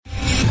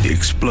The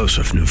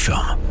explosive new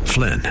film,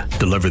 Flynn,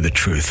 deliver the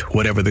truth,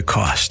 whatever the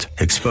cost.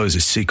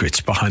 Exposes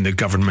secrets behind the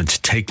government's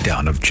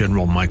takedown of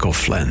General Michael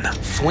Flynn.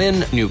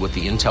 Flynn knew what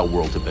the intel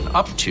world had been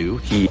up to.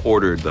 He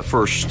ordered the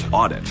first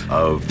audit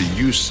of the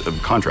use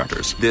of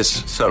contractors.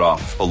 This set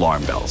off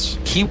alarm bells.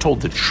 He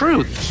told the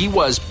truth. He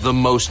was the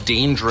most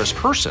dangerous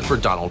person for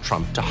Donald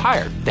Trump to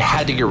hire. They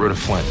had to get rid of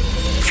Flynn.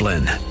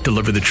 Flynn,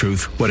 deliver the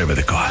truth, whatever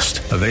the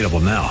cost. Available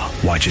now.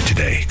 Watch it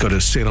today. Go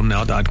to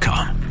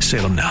salemnow.com.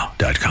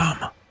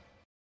 salemnow.com.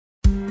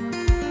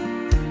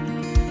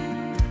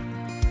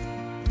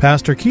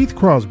 Pastor Keith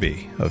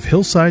Crosby of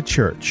Hillside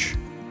Church.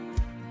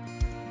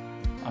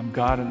 I'm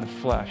God in the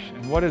flesh.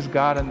 And what does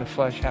God in the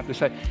flesh have to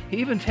say? He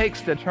even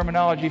takes the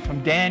terminology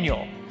from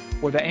Daniel,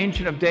 where the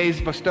Ancient of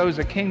Days bestows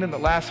a kingdom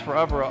that lasts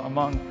forever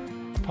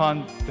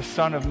upon the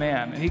Son of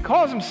Man. And he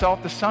calls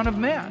himself the Son of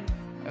Man.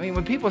 I mean,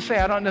 when people say,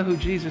 I don't know who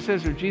Jesus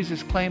is, or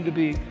Jesus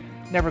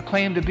never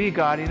claimed to be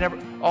God,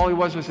 all he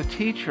was a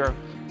teacher,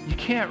 you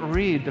can't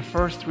read the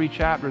first 3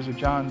 chapters of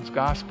John's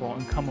Gospel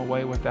and come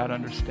away with that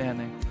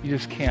understanding. You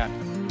just can't.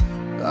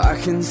 I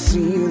can see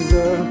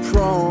the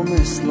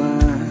promised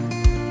land,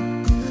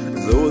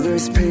 though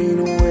there's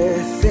pain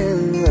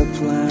within the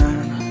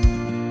plan.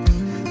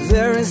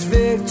 There is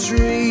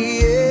victory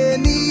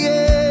in the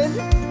end.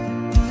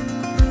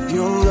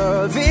 Your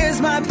love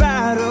is my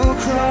battle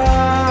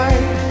cry,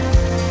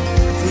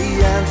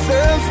 the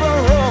answer for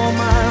all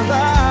my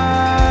life.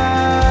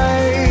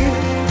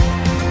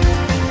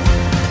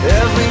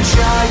 Every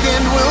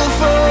giant will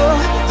fall,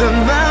 the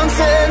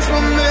mountains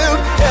will move,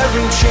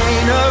 every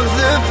chain of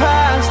the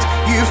past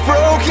you've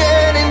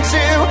broken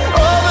into.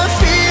 All the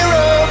fear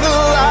of the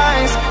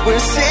lies,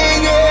 we're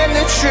singing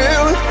the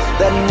truth,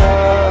 that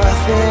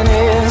nothing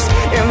is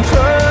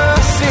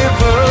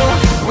impossible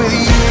with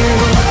you.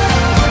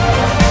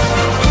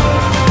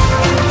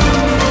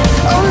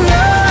 Oh,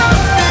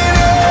 nothing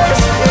is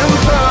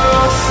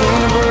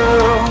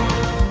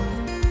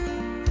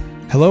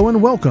impossible. Hello and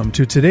welcome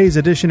to today's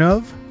edition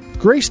of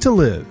Grace to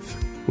Live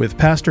with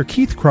Pastor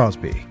Keith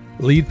Crosby,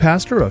 lead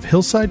pastor of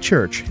Hillside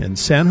Church in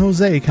San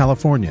Jose,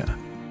 California.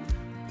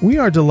 We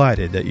are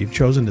delighted that you've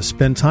chosen to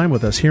spend time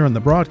with us here on the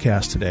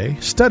broadcast today,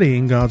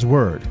 studying God's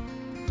Word.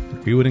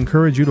 We would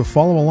encourage you to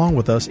follow along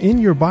with us in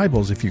your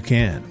Bibles if you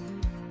can.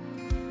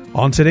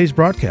 On today's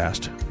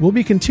broadcast, we'll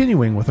be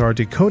continuing with our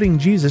Decoding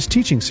Jesus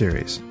teaching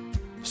series.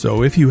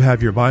 So if you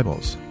have your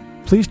Bibles,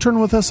 please turn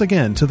with us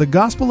again to the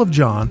Gospel of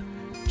John,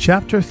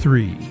 chapter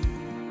 3.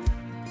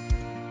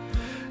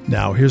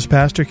 Now here's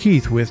Pastor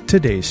Keith with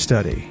today's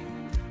study.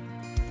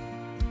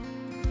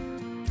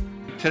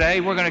 Today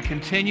we're going to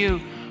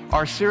continue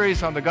our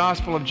series on the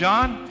Gospel of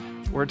John.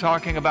 We're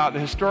talking about the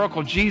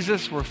historical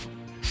Jesus. We're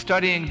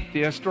studying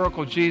the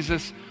historical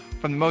Jesus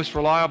from the most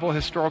reliable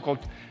historical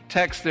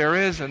text there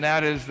is, and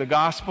that is the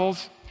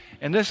Gospels.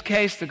 In this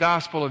case, the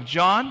Gospel of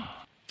John.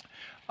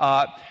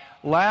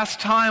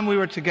 Last time we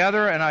were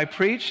together and I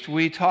preached,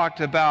 we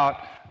talked about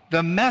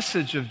the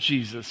message of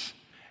Jesus,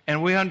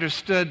 and we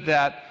understood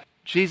that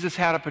Jesus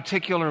had a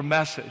particular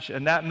message,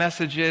 and that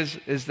message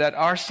is that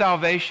our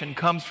salvation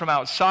comes from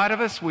outside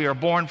of us. We are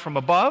born from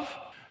above,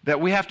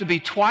 that we have to be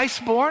twice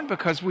born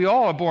because we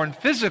all are born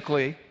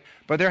physically,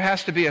 but there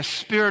has to be a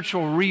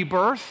spiritual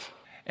rebirth,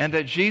 and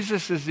that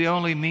Jesus is the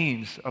only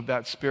means of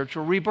that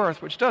spiritual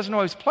rebirth, which doesn't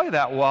always play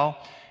that well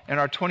in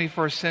our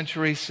 21st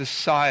century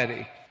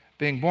society.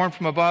 Being born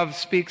from above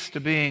speaks to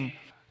being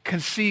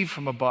conceived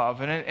from above,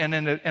 and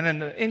in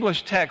the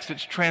English text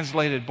it's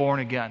translated born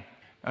again.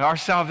 And our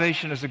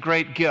salvation is a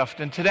great gift.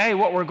 And today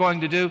what we're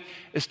going to do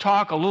is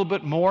talk a little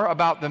bit more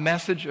about the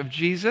message of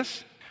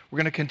Jesus. We're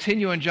going to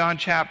continue in John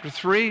chapter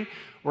 3.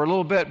 We're a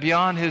little bit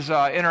beyond his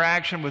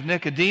interaction with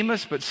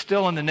Nicodemus, but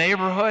still in the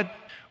neighborhood.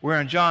 We're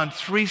in John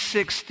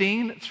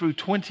 3:16 through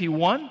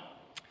 21.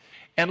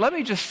 And let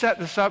me just set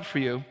this up for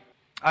you.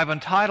 I've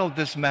entitled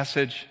this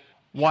message,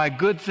 Why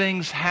Good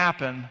Things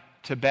Happen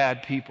to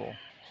Bad People.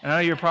 And I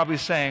know you're probably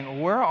saying,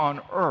 where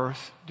on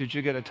earth did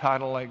you get a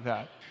title like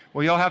that?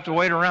 Well, you'll have to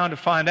wait around to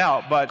find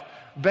out. But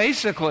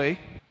basically,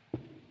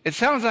 it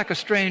sounds like a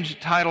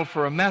strange title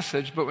for a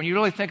message, but when you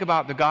really think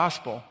about the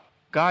gospel,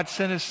 God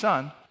sent his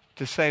son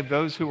to save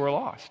those who were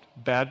lost.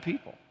 Bad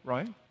people,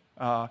 right?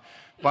 The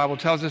Bible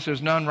tells us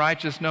there's none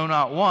righteous, no,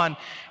 not one.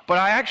 But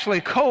I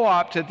actually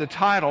co-opted the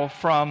title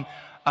from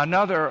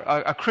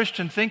a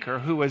Christian thinker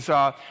who was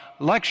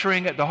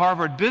lecturing at the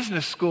Harvard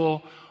Business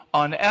School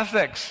on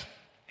ethics.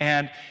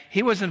 And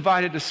he was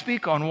invited to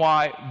speak on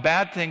why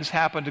bad things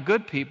happen to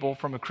good people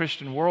from a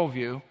Christian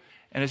worldview.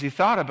 And as he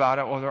thought about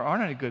it, well, there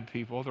aren't any good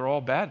people. They're all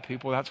bad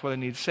people. That's why they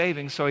need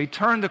saving. So he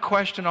turned the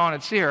question on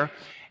its ear.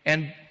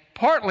 And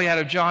partly out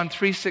of John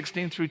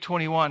 3:16 through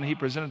 21, he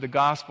presented the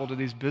gospel to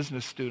these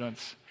business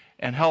students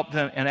and helped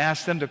them and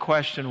asked them to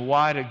question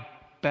why do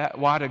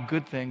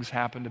good things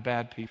happen to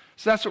bad people.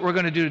 So that's what we're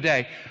going to do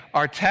today.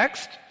 Our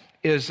text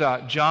is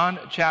John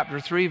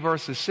chapter 3,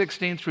 verses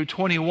 16 through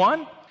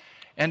 21.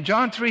 And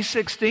John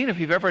 3:16, if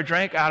you've ever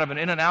drank out of an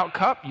In-N-Out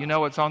cup, you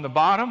know it's on the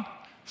bottom.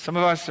 Some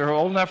of us are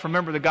old enough to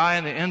remember the guy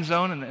in the end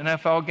zone in the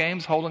NFL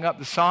games holding up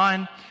the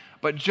sign.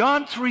 But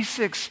John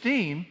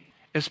 3:16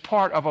 is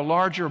part of a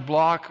larger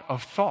block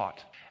of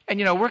thought. And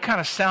we're kind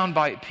of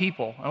soundbite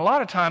people. And a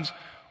lot of times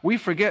we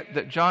forget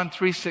that John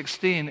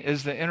 3:16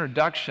 is the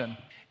introduction,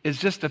 is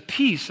just a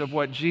piece of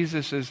what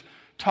Jesus is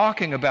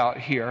talking about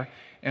here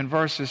in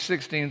verses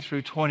 16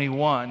 through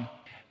 21.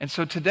 And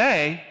so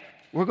today,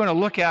 we're going to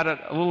look at it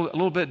a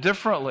little bit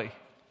differently.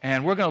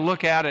 And we're going to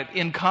look at it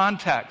in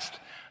context,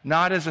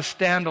 not as a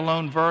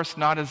standalone verse,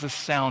 not as a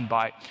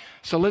soundbite.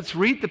 So let's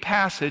read the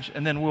passage,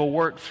 and then we'll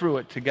work through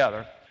it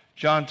together.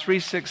 John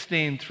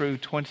 3:16 through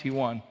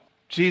 21.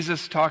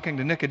 Jesus talking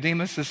to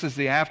Nicodemus, this is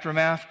the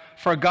aftermath.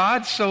 For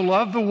God so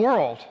loved the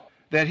world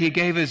that he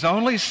gave his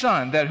only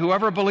Son, that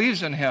whoever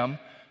believes in him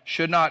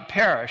should not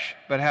perish,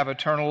 but have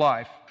eternal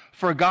life.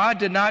 For God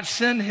did not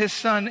send his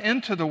Son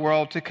into the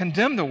world to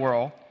condemn the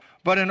world,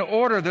 but in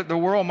order that the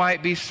world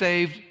might be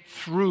saved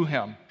through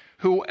him.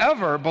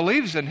 Whoever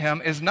believes in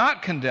him is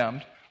not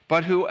condemned,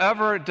 but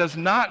whoever does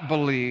not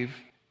believe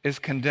is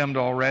condemned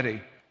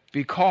already,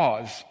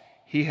 because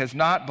he has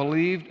not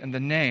believed in the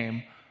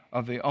name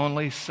of the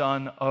only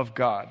Son of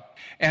God.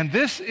 And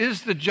this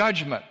is the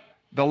judgment.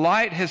 The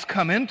light has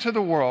come into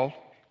the world,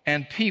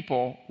 and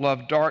people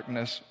love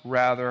darkness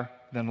rather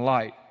than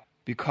light,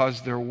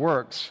 because their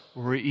works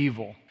were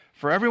evil.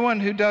 For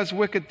everyone who does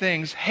wicked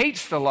things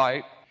hates the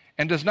light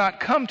and does not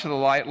come to the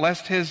light,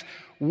 lest his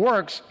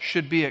works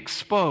should be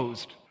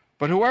exposed.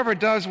 But whoever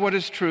does what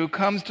is true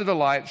comes to the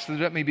light, so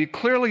that it may be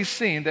clearly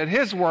seen that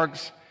his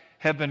works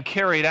have been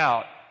carried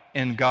out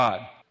in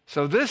God.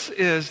 So this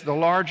is the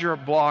larger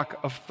block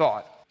of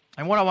thought.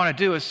 And what I want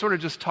to do is sort of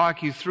just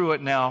talk you through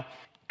it now,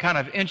 kind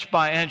of inch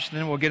by inch, and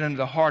then we'll get into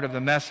the heart of the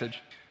message.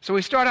 So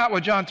we start out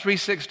with John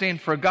 3:16,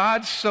 for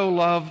God so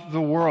loved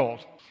the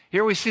world.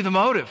 Here we see the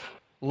motive,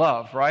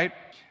 love, right?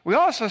 We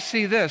also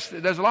see this.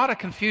 There's a lot of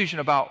confusion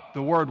about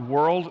the word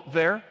world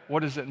there.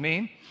 What does it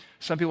mean?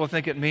 Some people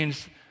think it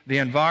means the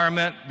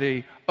environment,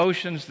 the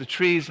oceans, the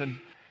trees, and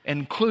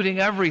including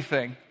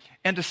everything.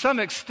 And to some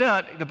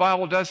extent, the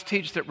Bible does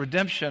teach that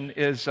redemption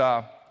is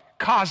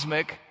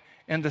cosmic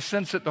in the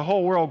sense that the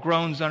whole world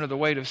groans under the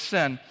weight of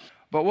sin.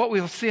 But what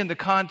we'll see in the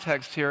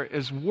context here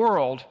is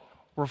world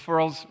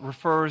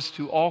refers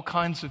to all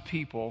kinds of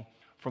people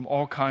from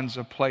all kinds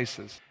of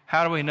places.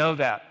 How do we know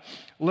that?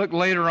 Look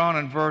later on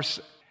in verse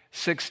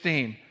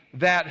 16.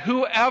 That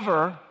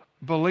whoever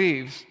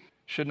believes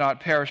should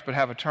not perish but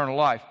have eternal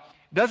life.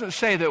 It doesn't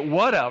say that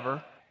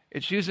whatever.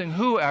 It's using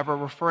whoever,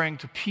 referring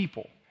to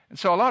people. And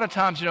so a lot of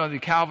times, in the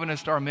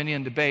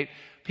Calvinist-Arminian debate,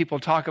 people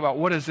talk about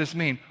what does this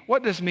mean?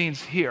 What this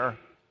means here,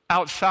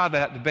 outside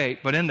that debate,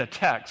 but in the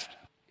text,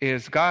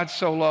 is God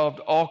so loved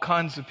all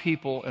kinds of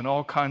people in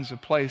all kinds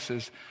of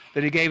places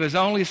that he gave his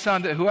only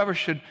Son, that whoever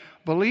should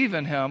believe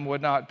in him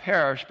would not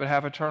perish but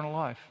have eternal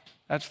life.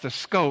 That's the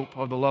scope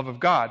of the love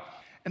of God.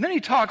 And then he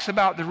talks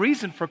about the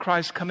reason for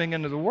Christ coming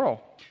into the world.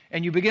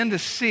 And you begin to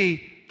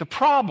see the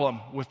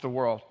problem with the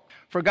world.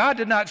 For God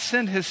did not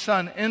send his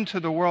Son into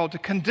the world to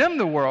condemn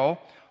the world,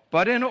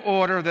 but in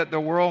order that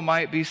the world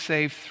might be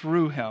saved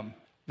through him.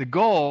 The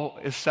goal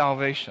is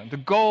salvation. The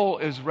goal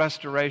is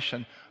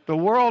restoration. The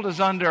world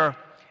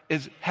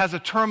has a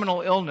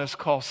terminal illness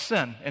called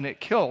sin, and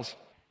it kills.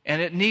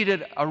 And it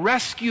needed a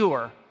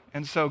rescuer.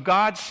 And so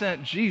God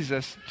sent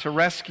Jesus to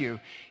rescue.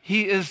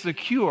 He is the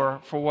cure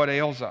for what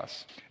ails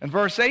us. In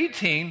verse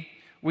 18,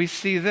 we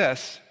see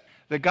this,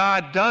 that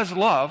God does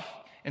love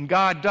and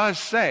God does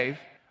save,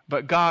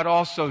 but God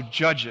also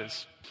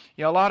judges.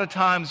 A lot of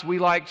times we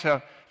like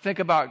to think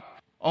about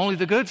only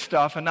the good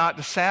stuff and not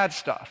the sad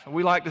stuff.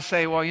 We like to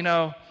say,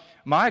 well,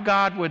 my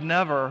God would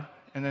never,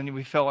 and then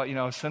we feel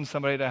like, send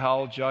somebody to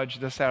hell, judge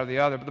this, that, or the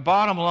other. But the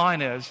bottom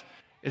line is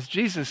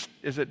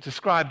it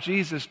describes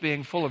Jesus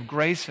being full of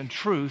grace and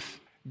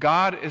truth.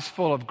 God is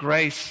full of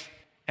grace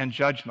and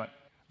judgment.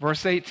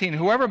 Verse 18,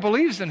 whoever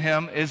believes in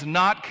him is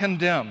not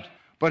condemned,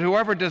 but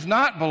whoever does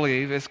not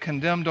believe is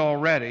condemned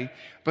already,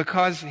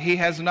 because he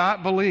has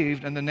not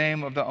believed in the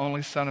name of the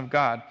only Son of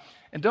God.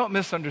 And don't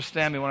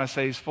misunderstand me when I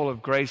say he's full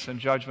of grace and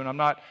judgment. I'm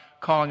not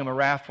calling him a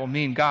wrathful,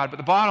 mean God. But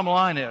the bottom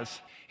line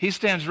is, he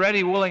stands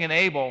ready, willing, and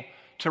able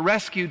to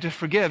rescue, to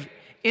forgive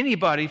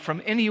anybody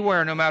from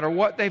anywhere, no matter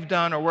what they've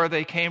done or where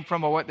they came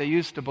from or what they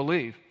used to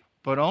believe.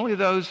 But only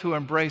those who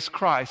embrace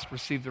Christ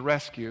receive the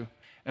rescue,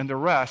 and the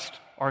rest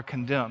are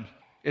condemned.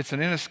 It's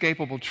an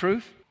inescapable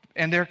truth.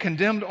 And they're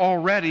condemned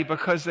already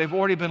because they've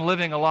already been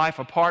living a life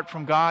apart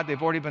from God.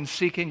 They've already been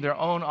seeking their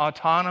own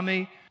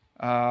autonomy,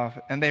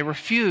 and they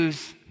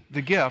refuse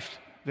the gift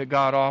that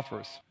God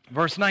offers.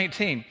 Verse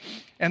 19,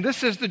 and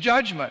this is the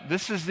judgment.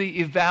 This is the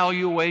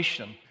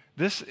evaluation.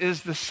 This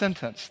is the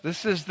sentence.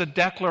 This is the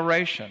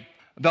declaration.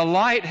 The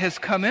light has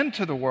come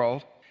into the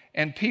world,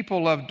 and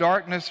people love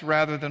darkness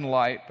rather than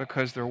light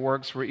because their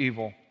works were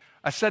evil.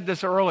 I said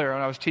this earlier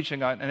when I was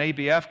teaching an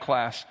ABF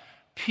class.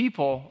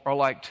 People are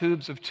like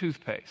tubes of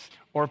toothpaste,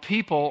 or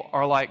people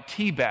are like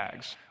tea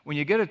bags. When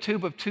you get a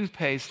tube of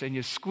toothpaste and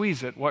you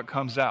squeeze it, what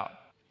comes out?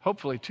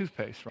 Hopefully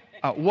toothpaste.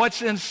 Right?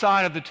 What's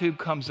inside of the tube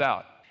comes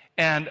out.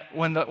 And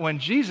when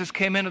Jesus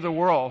came into the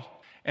world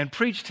and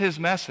preached his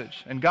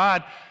message, and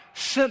God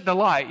sent the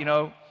light.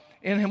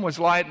 In him was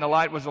light, and the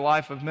light was the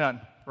life of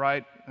men,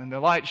 right? And the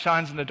light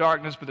shines in the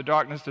darkness, but the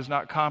darkness does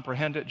not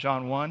comprehend it,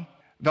 John 1.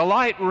 The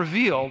light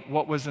revealed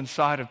what was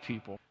inside of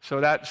people.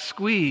 So that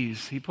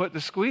squeeze, he put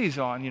the squeeze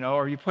on,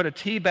 or you put a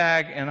tea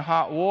bag in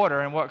hot water,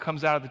 and what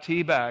comes out of the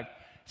tea bag?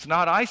 It's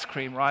not ice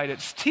cream, right?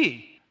 It's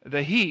tea.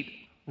 The heat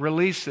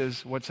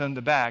releases what's in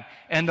the bag,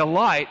 and the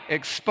light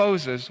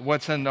exposes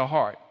what's in the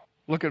heart.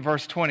 Look at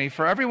verse 20.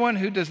 For everyone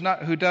who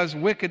does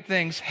wicked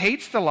things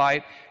hates the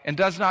light and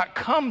does not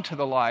come to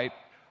the light,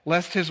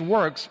 lest his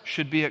works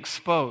should be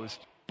exposed.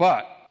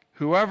 But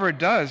whoever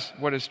does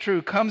what is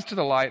true comes to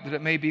the light, that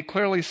it may be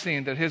clearly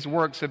seen that his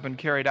works have been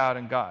carried out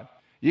in God.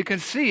 You can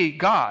see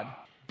God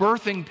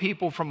birthing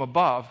people from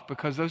above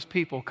because those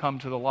people come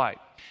to the light.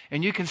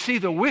 And you can see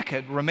the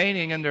wicked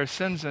remaining in their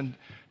sins and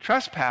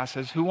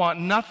trespasses who want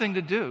nothing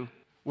to do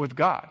with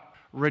God,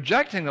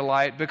 rejecting the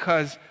light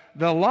because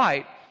the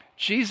light,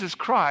 Jesus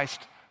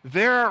Christ,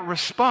 their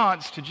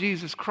response to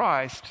Jesus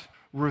Christ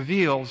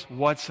reveals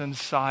what's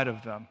inside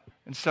of them.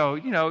 And so,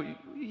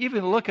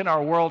 even look in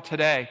our world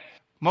today,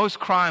 most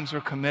crimes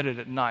are committed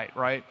at night,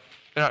 right?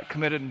 They're not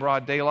committed in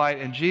broad daylight,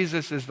 and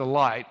Jesus is the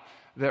light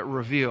that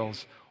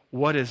reveals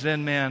what is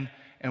in man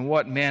and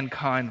what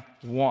mankind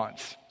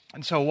wants.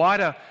 And so why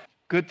do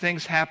good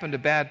things happen to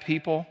bad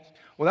people?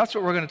 Well, that's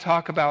what we're going to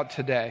talk about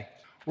today.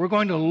 We're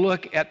going to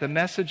look at the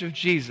message of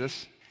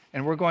Jesus,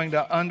 and we're going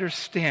to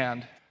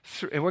understand,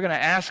 and we're going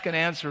to ask and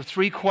answer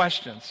 3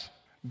 questions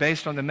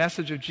based on the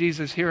message of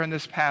Jesus here in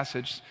this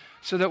passage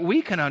so that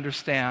we can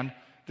understand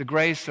the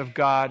grace of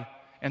God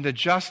and the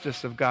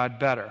justice of God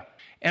better.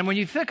 And when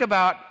you think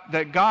about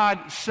that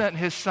God sent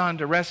his son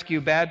to rescue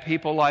bad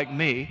people like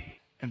me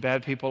and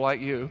bad people like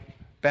you,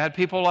 bad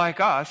people like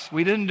us,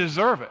 we didn't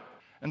deserve it.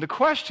 And the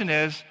question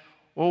is,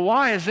 well,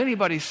 why is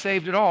anybody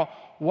saved at all?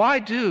 Why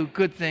do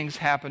good things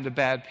happen to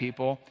bad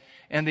people?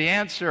 And the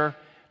answer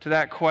to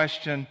that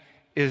question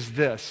is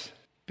this: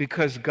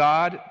 because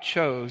God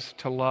chose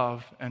to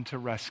love and to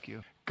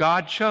rescue.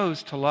 God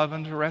chose to love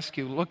and to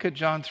rescue. Look at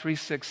John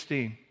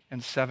 3:16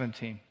 and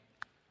 17.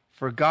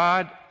 For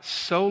God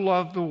so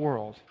loved the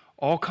world,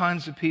 all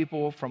kinds of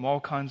people from all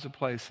kinds of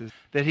places,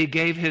 that he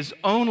gave his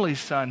only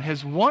son,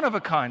 his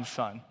one-of-a-kind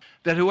son,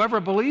 that whoever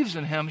believes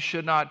in him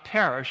should not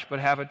perish but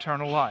have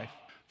eternal life.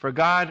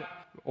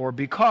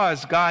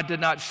 Because God did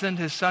not send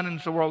his son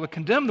into the world to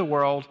condemn the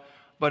world,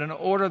 but in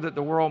order that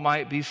the world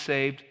might be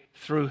saved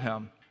through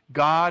him.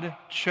 God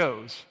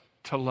chose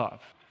to love.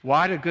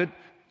 Why do good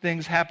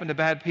things happen to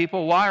bad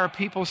people? Why are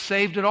people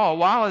saved at all?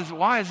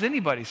 Why is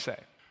anybody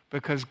saved?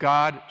 Because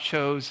God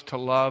chose to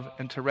love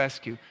and to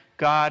rescue.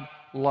 God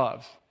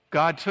loves.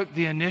 God took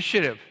the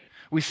initiative.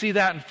 We see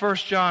that in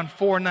 1 John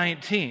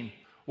 4:19.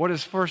 What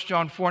does 1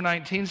 John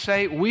 4:19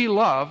 say? We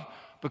love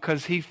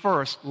because he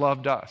first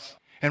loved us.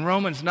 In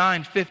Romans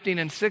 9:15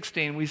 and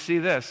 16, we see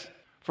this.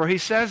 For he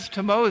says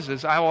to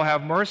Moses, I will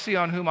have mercy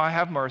on whom I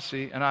have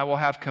mercy, and I will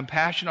have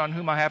compassion on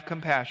whom I have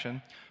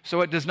compassion.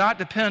 So it does not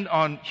depend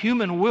on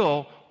human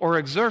will or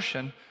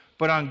exertion,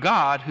 but on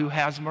God who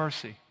has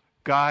mercy.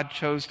 God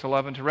chose to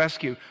love and to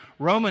rescue.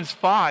 Romans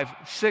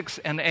 5:6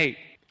 and 8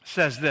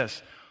 says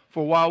this.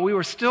 For while we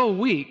were still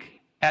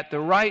weak, at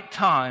the right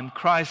time,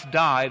 Christ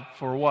died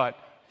for what?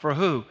 For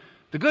who?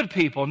 The good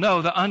people.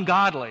 No, the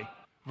ungodly.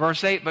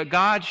 Verse 8, but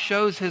God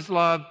shows his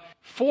love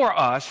for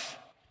us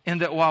in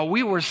that while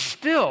we were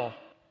still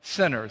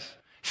sinners,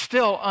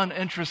 still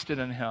uninterested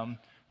in him,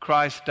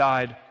 Christ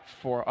died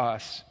for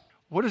us.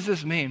 What does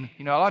this mean?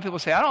 A lot of people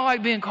say, I don't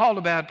like being called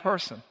a bad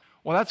person.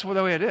 Well, that's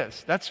the way it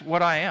is. That's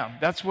what I am.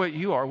 That's what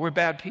you are. We're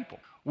bad people.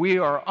 We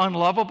are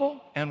unlovable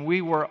and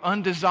we were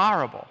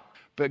undesirable.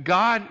 But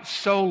God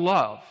so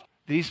loved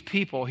these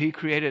people he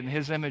created in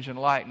his image and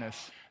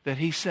likeness that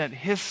he sent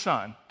his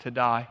son to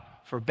die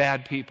for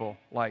bad people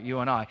like you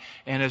and I.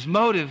 And his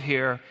motive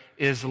here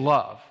is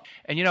love.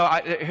 And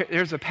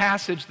there's a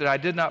passage that I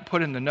did not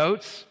put in the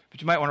notes,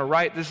 but you might want to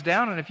write this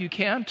down. And if you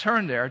can,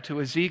 turn there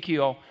to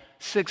Ezekiel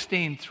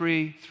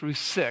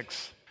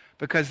 16:3-6,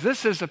 because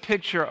this is a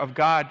picture of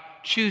God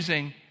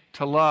choosing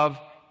to love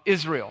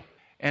Israel.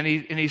 And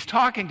he's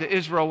talking to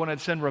Israel when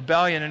it's in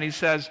rebellion, and he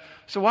says,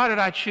 so why did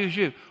I choose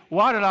you?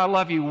 Why did I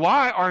love you?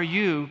 Why are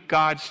you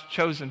God's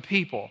chosen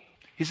people?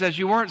 He says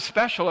you weren't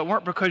special. It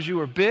weren't because you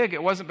were big.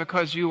 It wasn't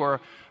because you were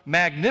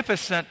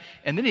magnificent.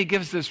 And then he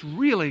gives this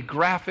really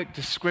graphic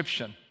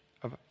description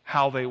of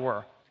how they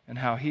were and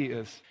how he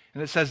is.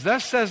 And it says,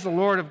 thus says the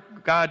Lord of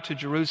God to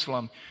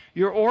Jerusalem,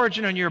 your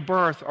origin and your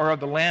birth are of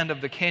the land of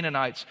the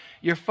Canaanites.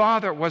 Your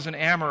father was an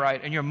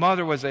Amorite and your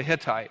mother was a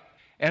Hittite.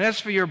 And as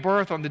for your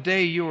birth, on the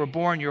day you were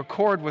born, your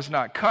cord was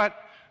not cut,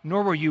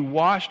 nor were you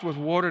washed with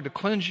water to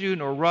cleanse you,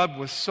 nor rubbed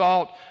with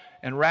salt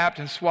and wrapped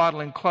in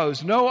swaddling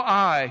clothes. No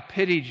eye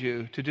pitied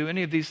you to do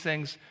any of these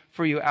things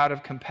for you out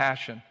of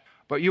compassion.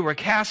 But you were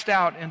cast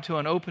out into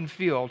an open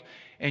field,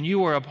 and you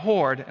were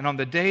abhorred, and on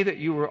the day that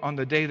you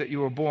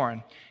were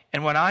born.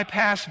 And when I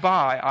passed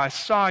by, I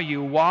saw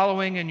you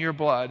wallowing in your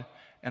blood,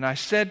 and I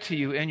said to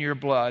you in your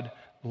blood,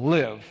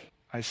 live.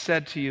 I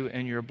said to you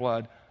in your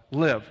blood,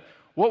 live.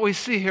 What we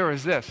see here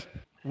is this.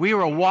 We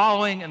were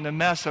wallowing in the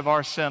mess of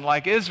our sin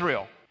like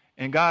Israel.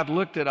 And God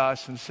looked at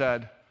us and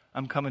said,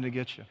 I'm coming to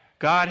get you.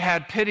 God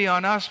had pity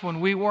on us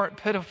when we weren't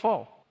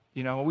pitiful.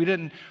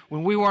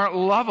 When we weren't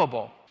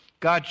lovable.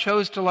 God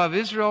chose to love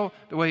Israel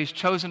the way he's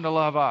chosen to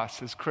love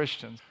us as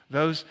Christians.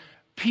 Those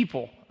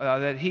people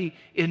that he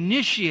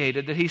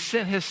initiated, that he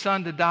sent his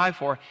son to die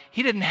for,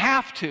 he didn't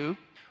have to.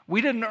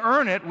 We didn't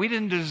earn it. We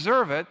didn't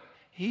deserve it.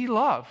 He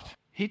loved.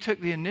 He took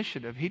the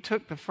initiative. He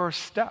took the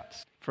first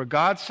steps. For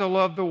God so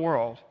loved the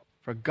world,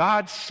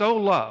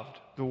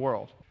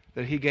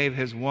 that he gave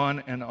his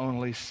one and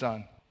only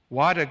son.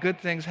 Why do good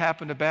things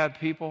happen to bad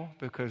people?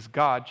 Because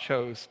God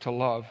chose to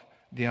love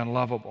the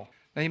unlovable.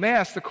 Now you may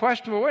ask the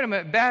question, well, wait a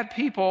minute, bad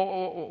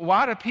people,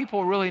 why do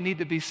people really need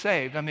to be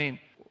saved? I mean,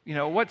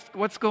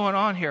 what's going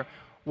on here?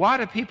 Why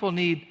do people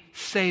need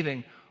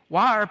saving?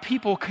 Why are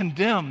people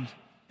condemned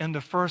in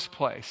the first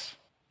place?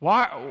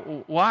 Why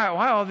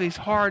all these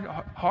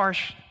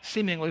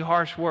seemingly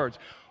harsh words?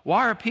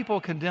 Why are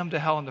people condemned to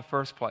hell in the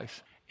first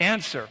place?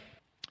 Answer,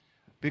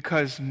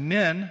 because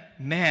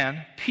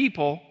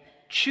people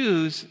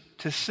choose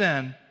to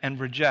sin and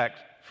reject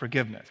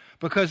forgiveness.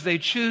 Because they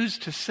choose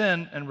to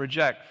sin and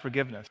reject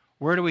forgiveness.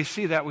 Where do we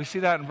see that? We see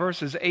that in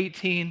verses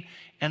 18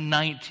 and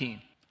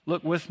 19.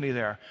 Look with me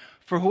there.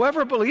 For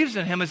whoever believes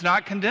in him is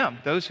not condemned.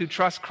 Those who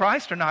trust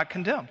Christ are not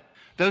condemned.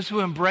 Those who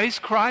embrace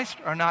Christ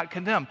are not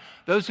condemned.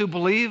 Those who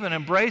believe and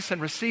embrace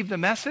and receive the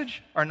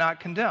message are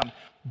not condemned.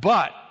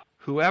 But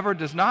whoever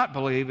does not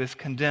believe is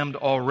condemned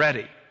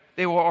already.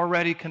 They were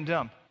already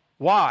condemned.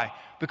 Why?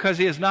 Because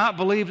he has not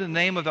believed in the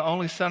name of the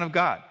only Son of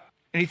God.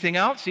 Anything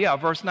else? Yeah,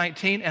 verse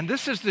 19. And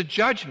this is the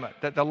judgment,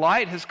 that the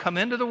light has come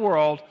into the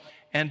world,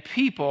 and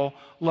people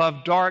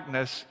love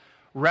darkness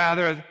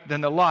rather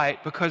than the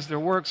light, because their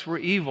works were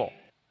evil.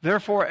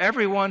 Therefore,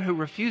 everyone who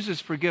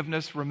refuses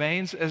forgiveness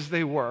remains as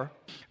they were.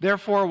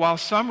 Therefore, while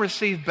some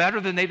receive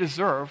better than they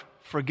deserve,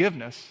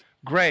 forgiveness,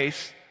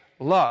 grace,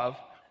 love,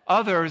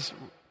 others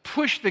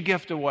push the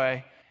gift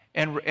away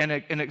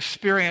and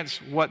experience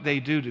what they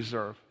do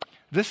deserve.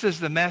 This is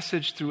the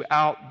message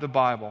throughout the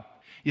Bible.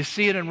 You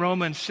see it in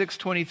Romans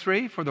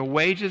 6:23, for the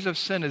wages of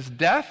sin is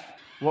death.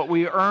 What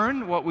we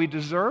earn, what we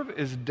deserve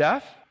is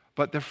death,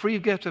 but the free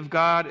gift of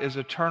God is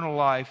eternal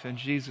life in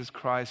Jesus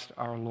Christ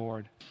our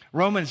Lord.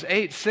 Romans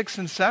 8:6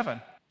 and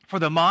 7, for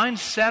the mind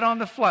set on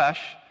the flesh,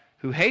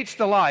 who hates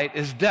the light,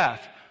 is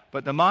death,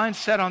 but the mind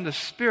set on the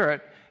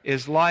Spirit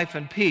is life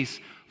and peace.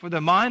 For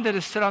the mind that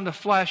is set on the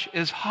flesh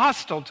is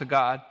hostile to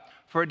God,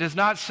 for it does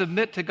not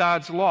submit to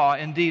God's law.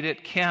 Indeed,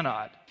 it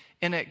cannot.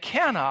 And it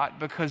cannot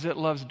because it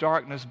loves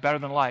darkness better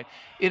than light.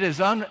 It is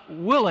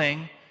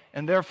unwilling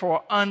and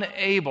therefore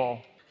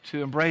unable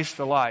to embrace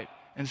the light.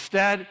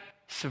 Instead,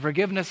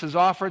 forgiveness is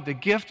offered, the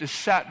gift is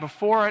set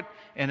before it,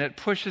 and it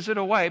pushes it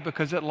away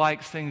because it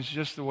likes things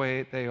just the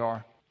way they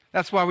are.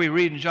 That's why we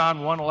read in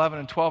John 1:11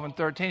 and 12 and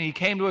 13, he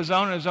came to his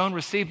own, and his own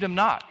received him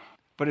not.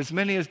 But as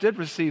many as did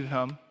receive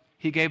him,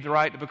 he gave the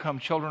right to become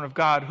children of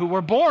God, who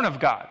were born of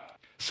God.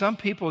 Some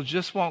people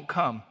just won't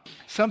come.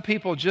 Some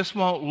people just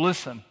won't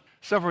listen.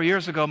 Several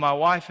years ago, my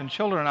wife and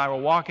children and I were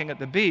walking at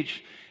the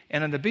beach,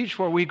 and in the beach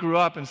where we grew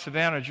up in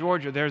Savannah,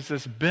 Georgia, there's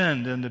this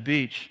bend in the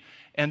beach,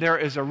 and there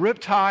is a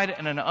riptide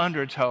and an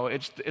undertow.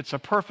 It's a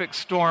perfect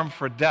storm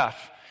for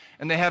death.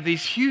 And they have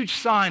these huge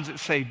signs that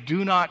say,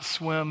 do not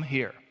swim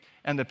here.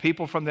 And the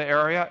people from the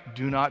area,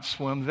 do not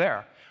swim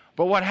there.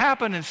 But what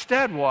happened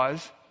instead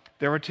was,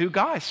 there were two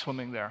guys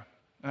swimming there.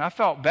 And I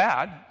felt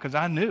bad, because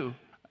I knew,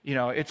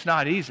 it's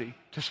not easy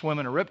to swim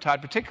in a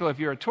riptide, particularly if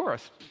you're a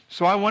tourist.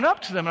 So I went up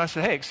to them and I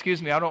said, hey,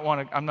 excuse me,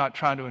 I'm not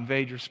trying to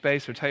invade your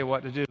space or tell you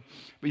what to do.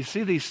 But you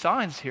see these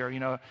signs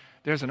here,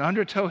 there's an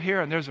undertow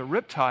here and there's a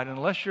riptide, and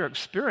unless you're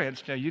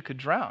experienced, you could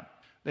drown.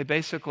 They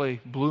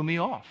basically blew me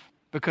off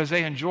because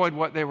they enjoyed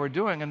what they were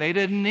doing and they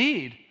didn't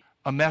need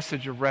a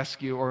message of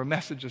rescue or a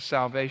message of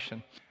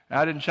salvation. And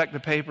I didn't check the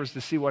papers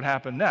to see what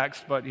happened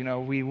next, but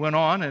we went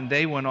on and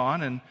they went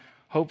on, and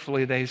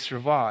hopefully they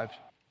survived.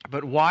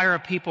 But why are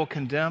people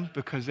condemned?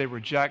 Because they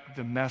reject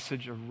the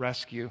message of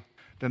rescue,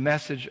 the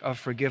message of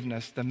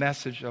forgiveness, the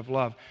message of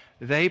love.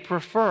 They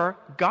prefer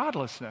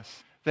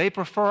godlessness. They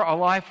prefer a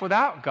life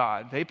without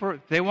God.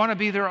 They want to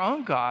be their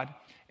own God.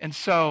 And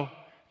so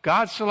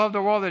God so loved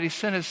the world that he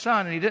sent his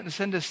son, and he didn't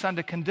send his son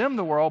to condemn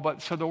the world,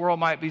 but so the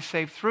world might be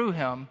saved through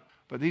him.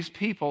 But these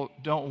people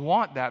don't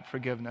want that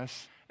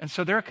forgiveness, and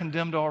so they're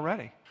condemned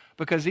already.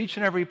 Because each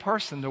and every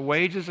person, the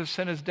wages of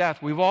sin is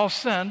death. We've all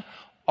sinned.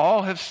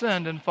 All have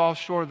sinned and fall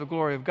short of the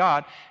glory of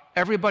God.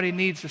 Everybody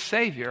needs a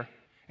Savior.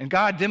 And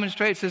God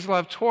demonstrates his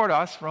love toward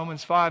us,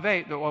 Romans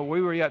 5:8, that while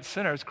we were yet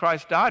sinners,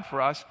 Christ died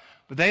for us.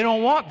 But they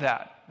don't want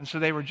that, and so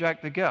they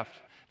reject the gift.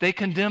 They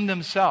condemn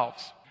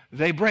themselves.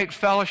 They break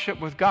fellowship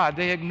with God.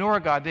 They ignore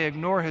God. They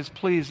ignore his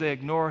pleas. They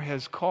ignore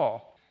his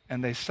call,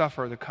 and they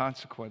suffer the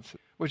consequences.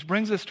 Which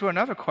brings us to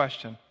another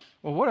question.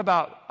 Well, what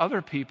about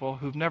other people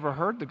who've never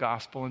heard the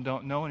gospel and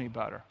don't know any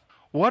better?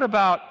 What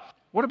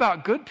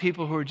about good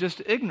people who are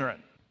just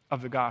ignorant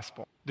of the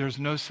gospel? There's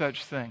no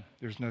such thing.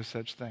 There's no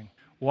such thing.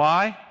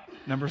 Why?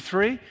 Number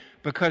 3,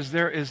 because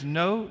there is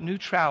no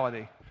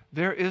neutrality.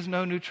 There is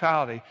no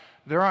neutrality.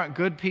 There aren't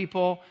good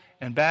people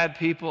and bad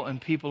people and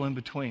people in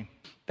between.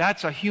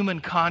 That's a human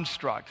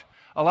construct.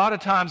 A lot of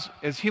times,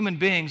 as human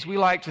beings, we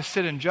like to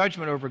sit in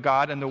judgment over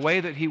God and the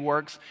way that He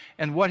works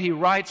and what He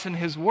writes in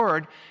His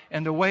Word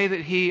and the way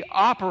that He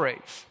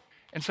operates.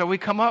 And so we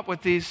come up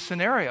with these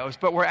scenarios,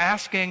 but we're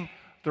asking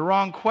the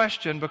wrong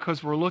question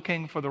because we're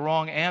looking for the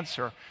wrong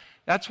answer.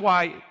 That's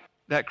why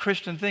that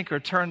Christian thinker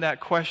turned that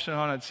question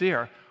on its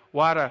ear.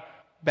 Why do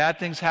bad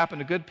things happen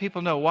to good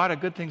people? No, why do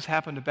good things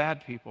happen to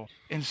bad people?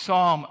 In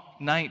Psalm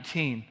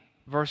 19,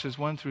 verses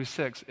 1 through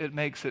 6, it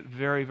makes it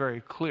very,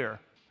 very clear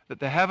that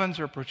the heavens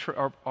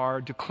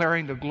are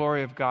declaring the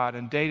glory of God,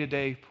 and day to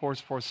day pours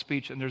forth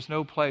speech, and there's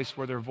no place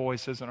where their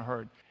voice isn't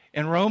heard.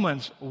 In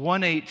Romans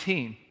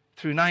 1:18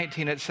 through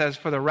 19, it says,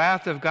 "For the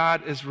wrath of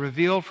God is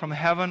revealed from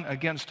heaven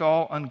against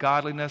all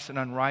ungodliness and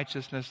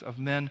unrighteousness of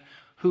men,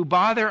 who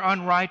by their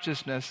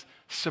unrighteousness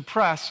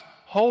suppress,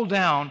 hold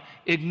down,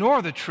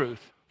 ignore the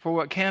truth. For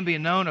what can be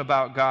known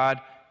about God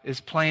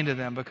is plain to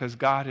them, because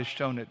God has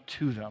shown it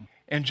to them."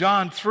 In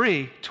John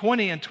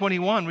 3:20 and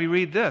 21, we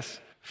read this,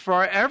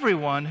 "For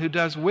everyone who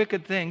does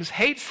wicked things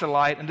hates the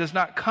light and does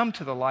not come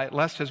to the light,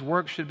 lest his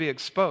work should be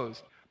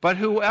exposed. But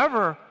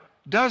whoever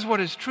does what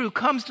is true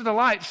comes to the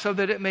light, so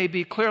that it may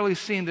be clearly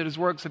seen that his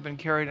works have been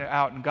carried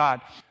out in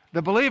God."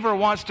 The believer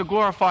wants to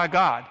glorify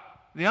God.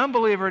 The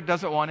unbeliever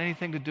doesn't want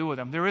anything to do with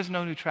him. There is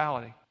no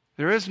neutrality.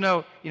 There is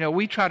no,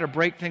 we try to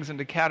break things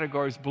into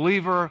categories: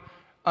 believer,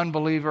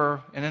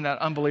 unbeliever, and in that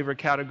unbeliever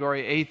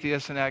category,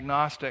 atheist and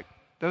agnostic.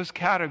 Those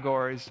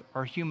categories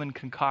are human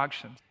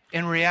concoctions.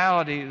 In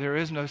reality, there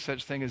is no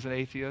such thing as an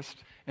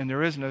atheist, and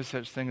there is no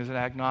such thing as an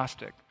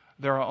agnostic.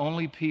 There are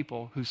only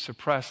people who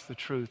suppress the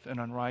truth and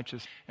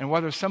unrighteous. And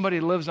whether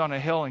somebody lives on a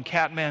hill in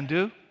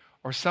Kathmandu,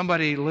 or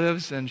somebody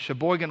lives in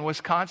Sheboygan,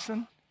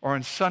 Wisconsin, or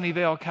in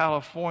Sunnyvale,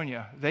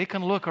 California, they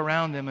can look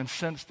around them and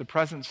sense the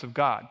presence of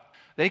God.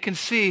 They can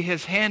see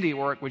His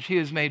handiwork, which He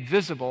has made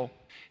visible.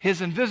 His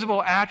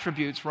invisible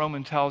attributes,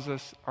 Romans tells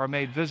us, are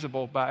made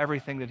visible by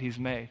everything that He's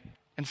made.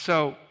 And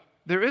so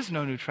there is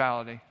no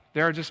neutrality.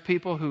 There are just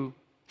people who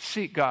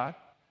seek God,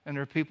 and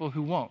there are people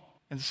who won't.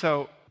 And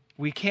so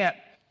we can't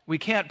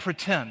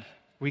pretend.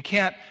 We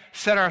can't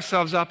set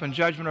ourselves up in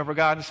judgment over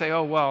God and say,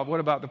 "Oh, well, what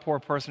about the poor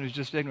person who's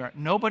just ignorant?"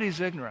 Nobody's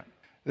ignorant.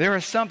 There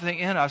is something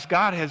in us.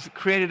 God has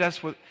created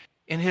us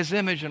in His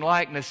image and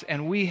likeness,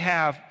 and we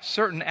have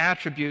certain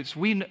attributes.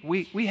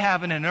 We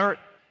have an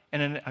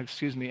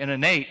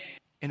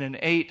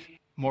innate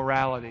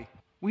morality.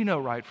 We know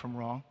right from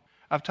wrong.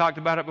 I've talked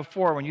about it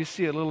before. When you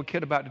see a little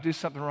kid about to do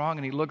something wrong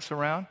and he looks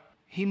around,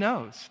 he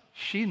knows.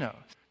 She knows.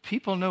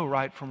 People know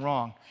right from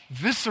wrong,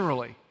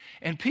 viscerally.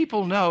 And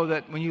people know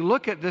that when you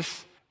look at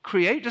this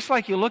just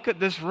like you look at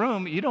this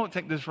room, you don't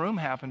think this room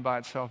happened by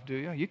itself, do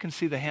you? You can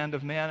see the hand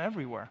of man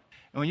everywhere.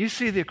 And when you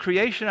see the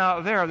creation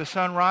out there, the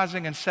sun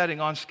rising and setting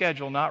on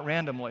schedule, not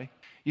randomly,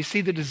 you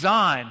see the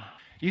design.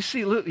 You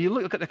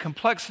look at the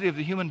complexity of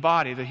the human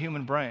body, the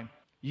human brain.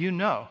 You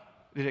know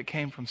that it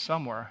came from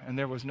somewhere and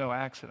there was no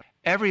accident.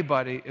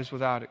 Everybody is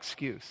without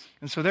excuse.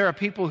 And so there are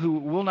people who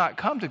will not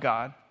come to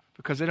God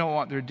because they don't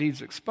want their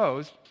deeds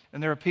exposed.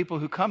 And there are people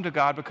who come to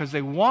God because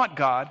they want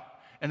God,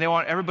 and they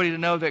want everybody to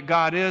know that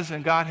God is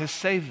and God has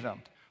saved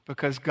them,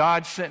 because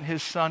God sent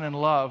His Son in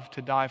love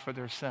to die for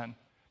their sin.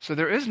 So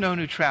there is no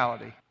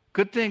neutrality.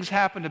 Good things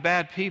happen to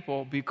bad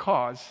people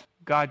because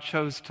God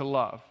chose to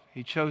love.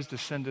 He chose to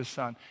send His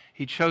Son.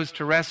 He chose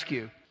to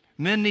rescue.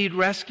 Men need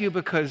rescue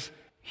because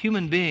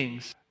human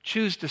beings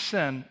choose to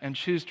sin and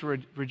choose to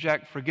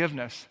reject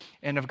forgiveness.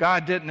 And if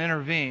God didn't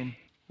intervene,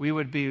 we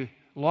would be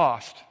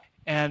lost.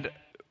 And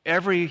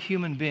every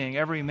human being,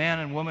 every man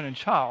and woman and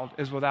child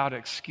is without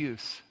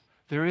excuse.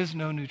 There is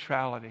no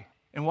neutrality.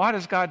 And why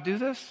does God do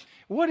this?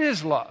 What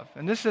is love?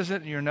 And this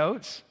isn't in your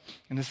notes,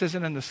 and this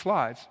isn't in the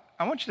slides.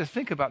 I want you to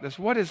think about this.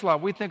 What is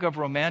love? We think of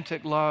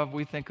romantic love.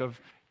 We think of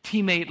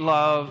teammate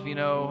love,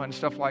 and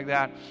stuff like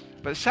that.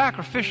 But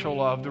sacrificial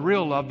love, the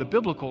real love, the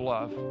biblical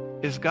love,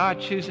 is God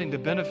choosing to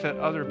benefit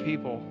other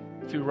people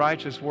through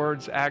righteous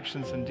words,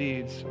 actions, and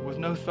deeds with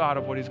no thought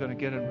of what He's going to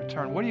get in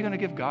return. What are you going to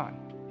give God?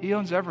 He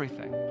owns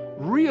everything.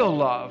 Real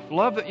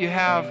love that you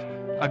have,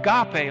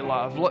 agape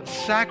love,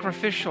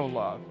 sacrificial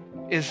love,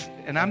 is,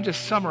 and I'm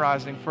just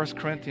summarizing 1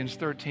 Corinthians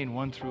 13,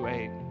 1 through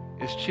 8,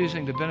 is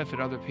choosing to benefit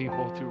other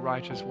people through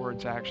righteous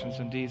words, actions,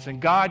 and deeds. And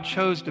God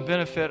chose to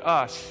benefit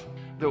us,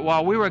 that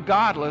while we were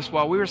godless,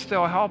 while we were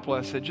still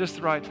helpless, at just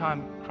the right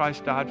time,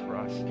 Christ died for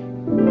us.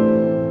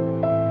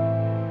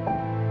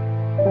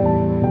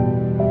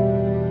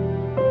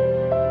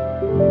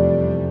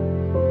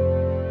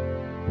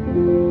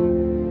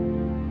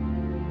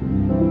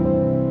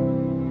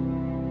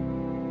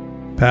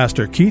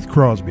 Pastor Keith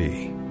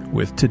Crosby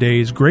with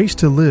today's Grace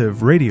to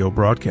Live radio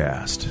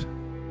broadcast.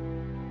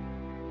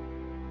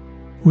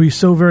 We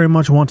so very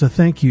much want to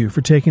thank you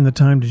for taking the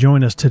time to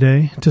join us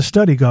today to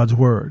study God's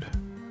Word.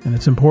 And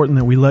it's important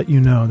that we let you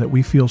know that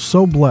we feel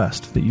so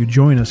blessed that you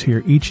join us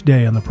here each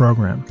day on the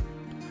program.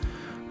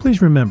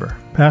 Please remember,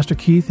 Pastor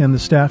Keith and the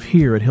staff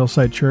here at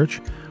Hillside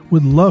Church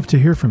would love to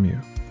hear from you.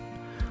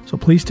 So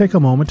please take a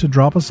moment to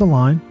drop us a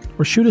line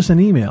or shoot us an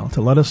email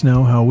to let us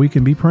know how we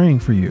can be praying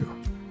for you.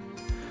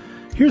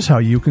 Here's how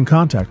you can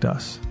contact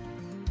us.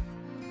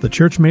 The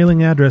church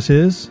mailing address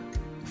is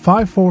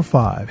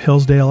 545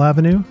 Hillsdale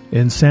Avenue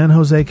in San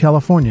Jose,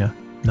 California,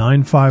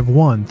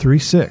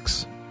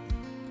 95136.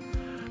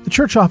 The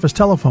church office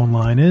telephone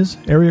line is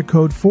area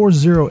code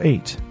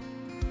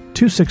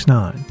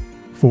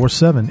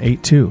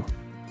 408-269-4782.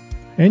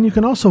 And you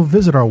can also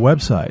visit our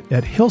website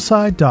at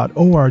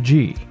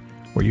hillside.org,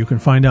 where you can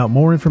find out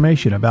more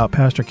information about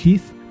Pastor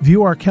Keith,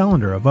 view our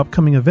calendar of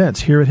upcoming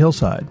events here at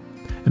Hillside,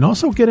 and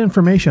also get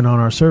information on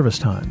our service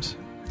times.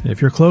 And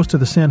if you're close to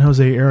the San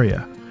Jose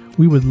area,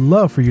 we would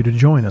love for you to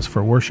join us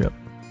for worship.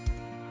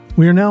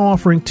 We are now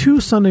offering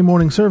 2 Sunday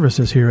morning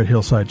services here at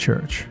Hillside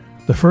Church,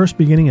 the first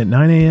beginning at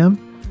 9 a.m.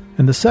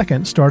 and the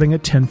second starting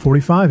at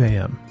 10:45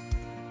 a.m.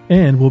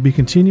 And we'll be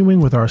continuing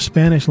with our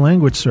Spanish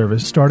language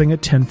service starting at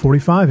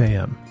 10:45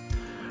 a.m.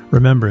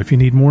 Remember, if you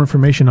need more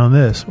information on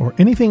this or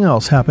anything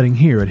else happening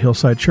here at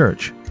Hillside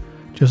Church,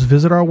 just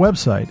visit our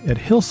website at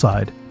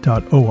hillside.org.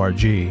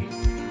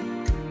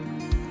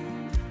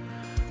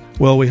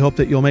 Well, we hope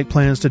that you'll make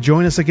plans to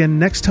join us again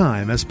next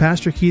time as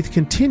Pastor Keith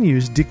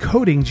continues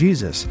decoding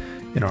Jesus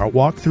in our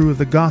walkthrough of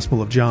the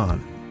Gospel of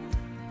John.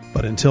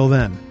 But until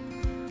then,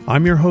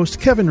 I'm your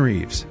host, Kevin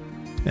Reeves,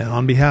 and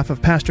on behalf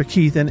of Pastor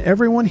Keith and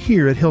everyone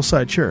here at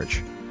Hillside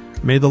Church,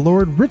 may the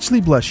Lord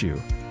richly bless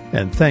you,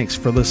 and thanks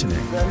for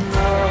listening.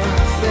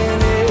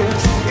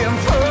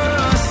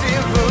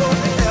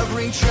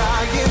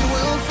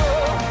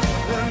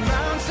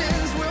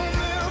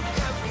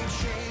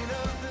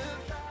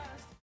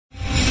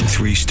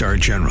 Three-star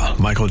General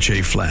Michael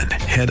J. Flynn,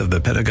 head of the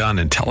Pentagon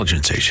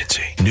Intelligence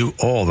Agency, knew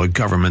all the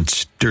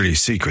government's dirty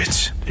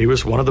secrets. He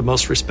was one of the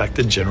most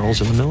respected generals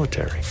in the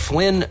military.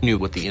 Flynn knew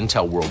what the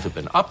intel world had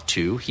been up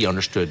to. He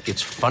understood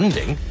its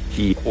funding.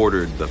 He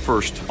ordered the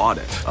first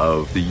audit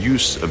of the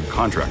use of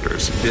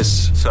contractors.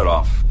 This set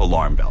off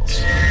alarm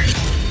bells.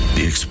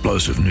 The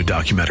explosive new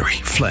documentary,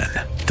 Flynn,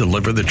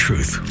 Deliver the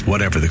Truth,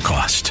 Whatever the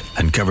Cost,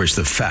 uncovers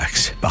the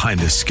facts behind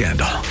this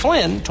scandal.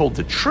 Flynn told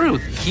the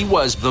truth. He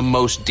was the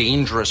most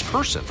dangerous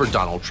person for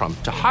Donald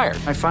Trump to hire.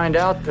 I find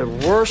out the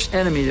worst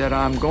enemy that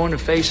I'm going to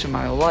face in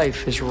my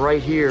life is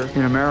right here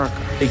in America.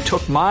 They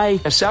took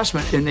my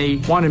assessment and they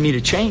wanted me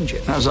to change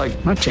it. And I was like,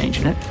 I'm not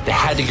changing it. They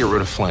had to get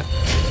rid of Flynn.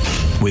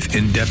 With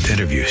in-depth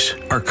interviews,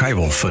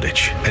 archival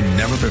footage, and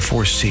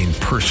never-before-seen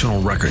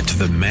personal records of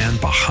the man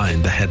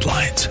behind the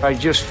headlines. I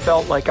just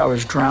felt like I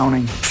was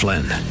drowning.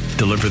 Flynn,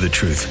 Deliver the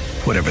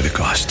Truth, Whatever the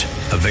Cost.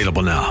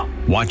 Available now.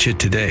 Watch it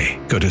today.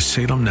 Go to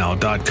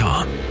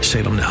salemnow.com.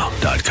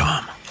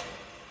 salemnow.com.